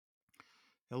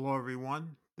Hello,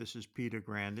 everyone. This is Peter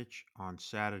Grandich on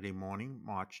Saturday morning,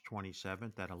 March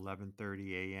 27th at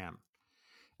 11:30 a.m.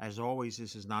 As always,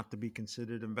 this is not to be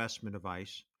considered investment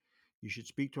advice. You should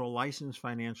speak to a licensed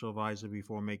financial advisor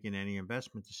before making any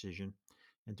investment decision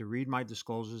and to read my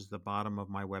disclosures at the bottom of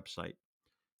my website.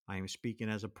 I am speaking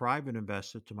as a private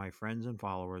investor to my friends and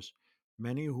followers,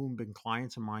 many of whom have been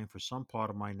clients of mine for some part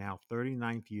of my now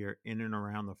 39th year in and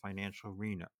around the financial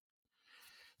arena.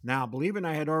 Now, believing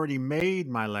I had already made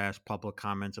my last public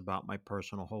comments about my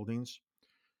personal holdings,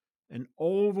 an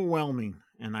overwhelming,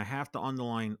 and I have to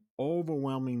underline,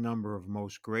 overwhelming number of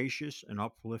most gracious and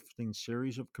uplifting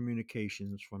series of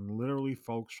communications from literally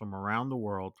folks from around the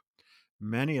world,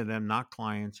 many of them not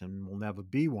clients and will never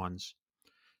be ones,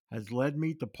 has led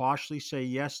me to partially say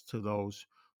yes to those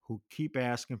who keep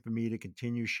asking for me to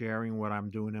continue sharing what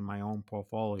I'm doing in my own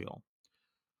portfolio.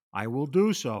 I will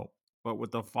do so, but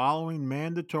with the following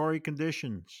mandatory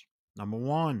conditions. Number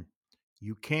one,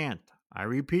 you can't, I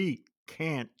repeat,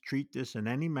 can't treat this in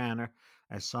any manner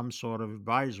as some sort of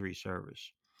advisory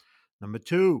service. Number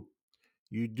two,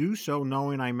 you do so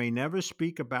knowing I may never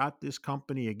speak about this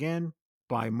company again,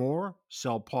 buy more,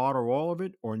 sell part or all of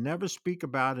it, or never speak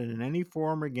about it in any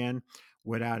form again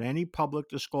without any public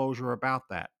disclosure about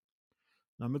that.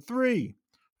 Number three,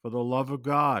 for the love of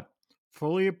God,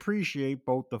 fully appreciate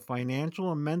both the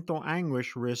financial and mental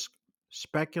anguish risk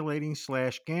speculating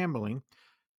 / gambling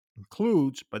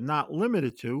includes, but not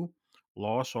limited to,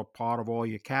 loss or part of all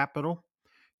your capital,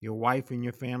 your wife and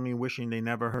your family wishing they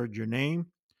never heard your name,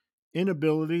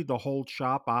 inability to hold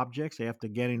sharp objects after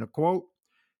getting a quote,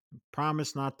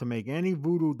 promise not to make any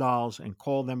voodoo dolls and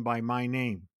call them by my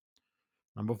name.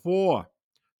 Number four,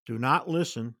 do not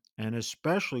listen, and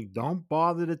especially don't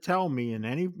bother to tell me in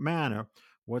any manner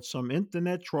what some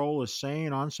internet troll is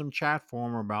saying on some chat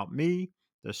forum about me,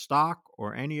 the stock,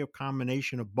 or any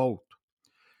combination of both.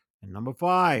 And number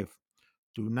five,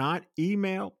 do not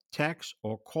email, text,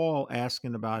 or call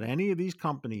asking about any of these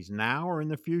companies now or in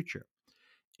the future.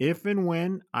 If and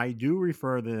when I do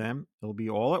refer to them, it'll be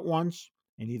all at once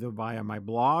and either via my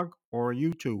blog or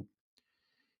YouTube.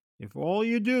 If all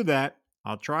you do that,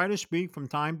 I'll try to speak from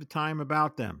time to time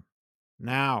about them.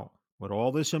 Now, with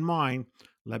all this in mind,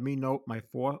 let me note my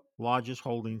four largest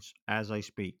holdings as I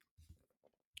speak.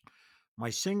 My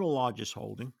single largest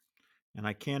holding, and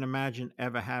I can't imagine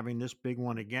ever having this big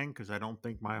one again because I don't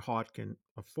think my heart can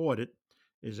afford it,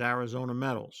 is Arizona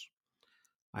Metals.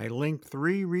 I linked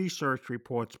three research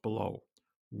reports below.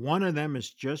 One of them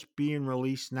is just being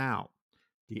released now,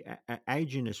 the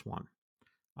Agenus one.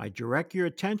 I direct your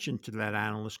attention to that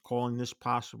analyst, calling this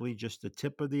possibly just the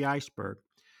tip of the iceberg,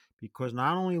 because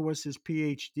not only was his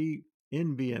PhD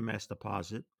in VMS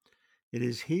deposit, it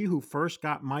is he who first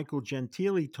got Michael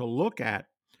Gentili to look at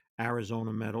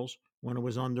Arizona Metals when it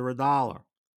was under $1.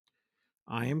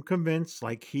 I am convinced,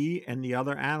 like he and the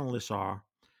other analysts are,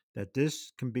 that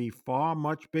this can be far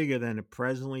much bigger than it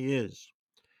presently is.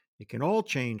 It can all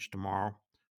change tomorrow,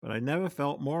 but I never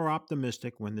felt more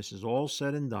optimistic when this is all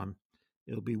said and done.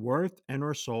 It'll be worth and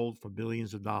or sold for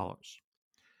billions of dollars.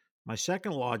 My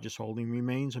second largest holding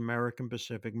remains American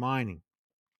Pacific Mining.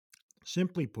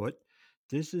 Simply put,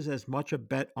 this is as much a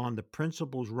bet on the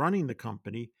principals running the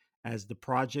company as the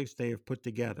projects they have put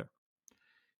together.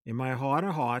 In my heart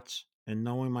of hearts, and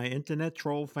knowing my internet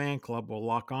troll fan club will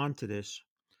lock on to this,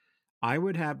 I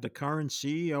would have the current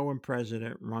CEO and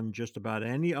president run just about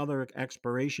any other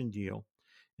exploration deal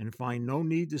and find no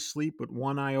need to sleep with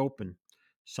one eye open,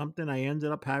 something I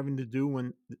ended up having to do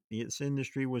when this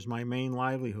industry was my main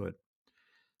livelihood.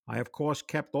 I, of course,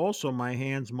 kept also my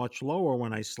hands much lower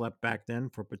when I slept back then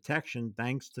for protection,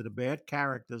 thanks to the bad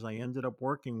characters I ended up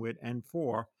working with and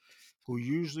for, who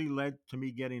usually led to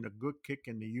me getting a good kick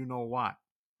in the you know what.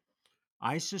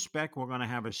 I suspect we're going to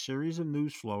have a series of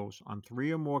news flows on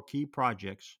three or more key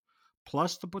projects,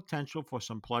 plus the potential for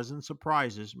some pleasant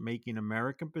surprises, making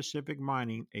American Pacific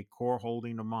Mining a core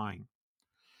holding of mine.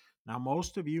 Now,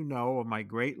 most of you know of my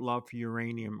great love for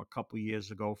uranium a couple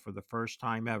years ago for the first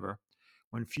time ever,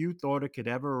 when few thought it could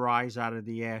ever rise out of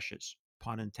the ashes,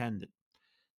 pun intended.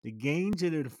 The gains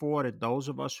it had afforded those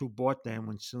of us who bought them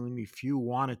when seemingly few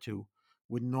wanted to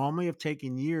would normally have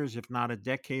taken years, if not a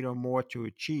decade or more, to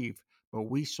achieve, but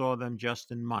we saw them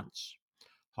just in months.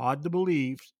 Hard to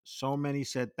believe, so many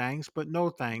said thanks but no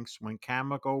thanks when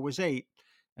Cameco was 8,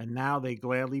 and now they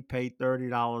gladly paid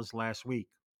 $30 last week.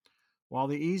 While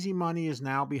the easy money is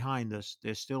now behind us,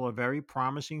 there's still a very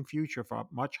promising future for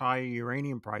much higher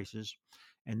uranium prices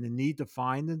and the need to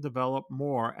find and develop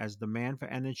more as demand for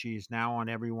energy is now on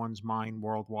everyone's mind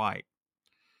worldwide.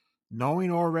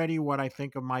 Knowing already what I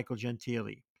think of Michael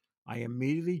Gentili, I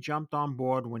immediately jumped on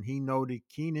board when he noted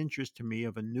keen interest to me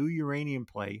of a new uranium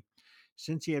play,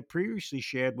 since he had previously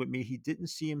shared with me he didn't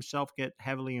see himself get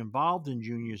heavily involved in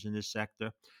juniors in this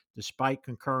sector, despite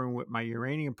concurring with my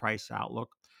uranium price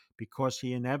outlook, because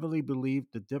he inevitably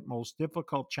believed the most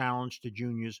difficult challenge to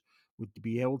juniors would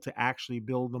be able to actually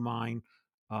build a mine,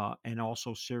 and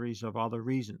also series of other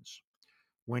reasons.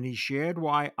 When he shared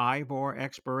why Ivor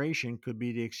exploration could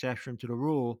be the exception to the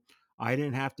rule, I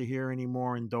didn't have to hear any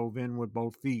more and dove in with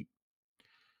both feet.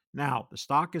 Now, the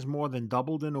stock has more than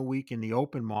doubled in a week in the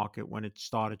open market when it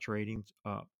started trading,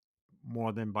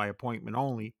 more than by appointment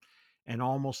only, and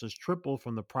almost as tripled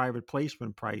from the private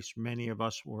placement price many of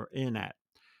us were in at.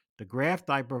 The graph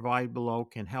I provide below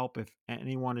can help if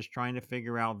anyone is trying to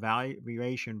figure out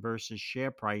valuation versus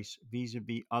share price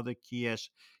vis-a-vis other key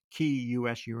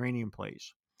U.S. uranium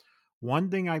plays. One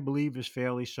thing I believe is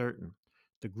fairly certain: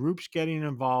 the groups getting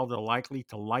involved are likely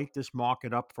to light this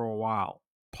market up for a while,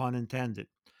 pun intended.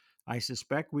 I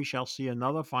suspect we shall see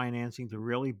another financing to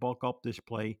really bulk up this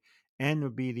play, and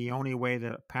would be the only way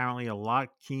that apparently a lot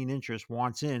of keen interest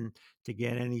wants in to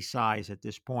get any size at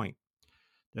this point.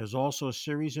 There's also a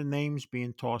series of names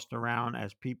being tossed around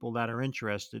as people that are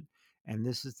interested, and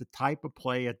this is the type of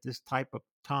play at this type of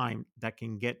time that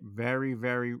can get very,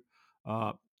 very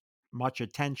uh, much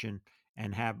attention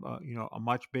and have a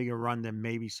much bigger run than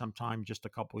maybe sometime just a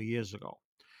couple of years ago.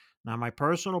 Now, my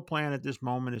personal plan at this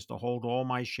moment is to hold all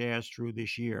my shares through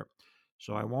this year,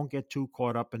 so I won't get too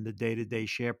caught up in the day to day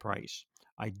share price.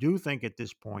 I do think at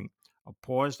this point, a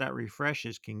pause that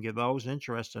refreshes can give those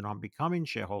interested on becoming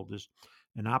shareholders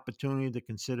an opportunity to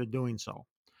consider doing so.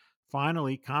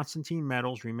 Finally, Constantine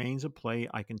Metals remains a play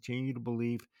I continue to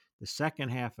believe the second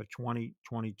half of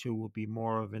 2022 will be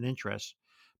more of an interest,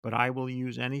 but I will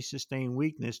use any sustained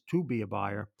weakness to be a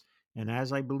buyer. And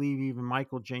as I believe even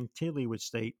Michael Gentili would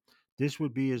state, this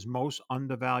would be his most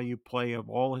undervalued play of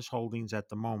all his holdings at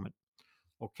the moment.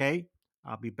 Okay,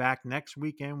 I'll be back next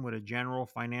weekend with a general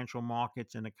financial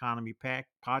markets and economy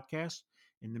podcast.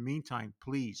 In the meantime,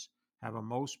 please have a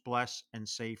most blessed and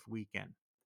safe weekend.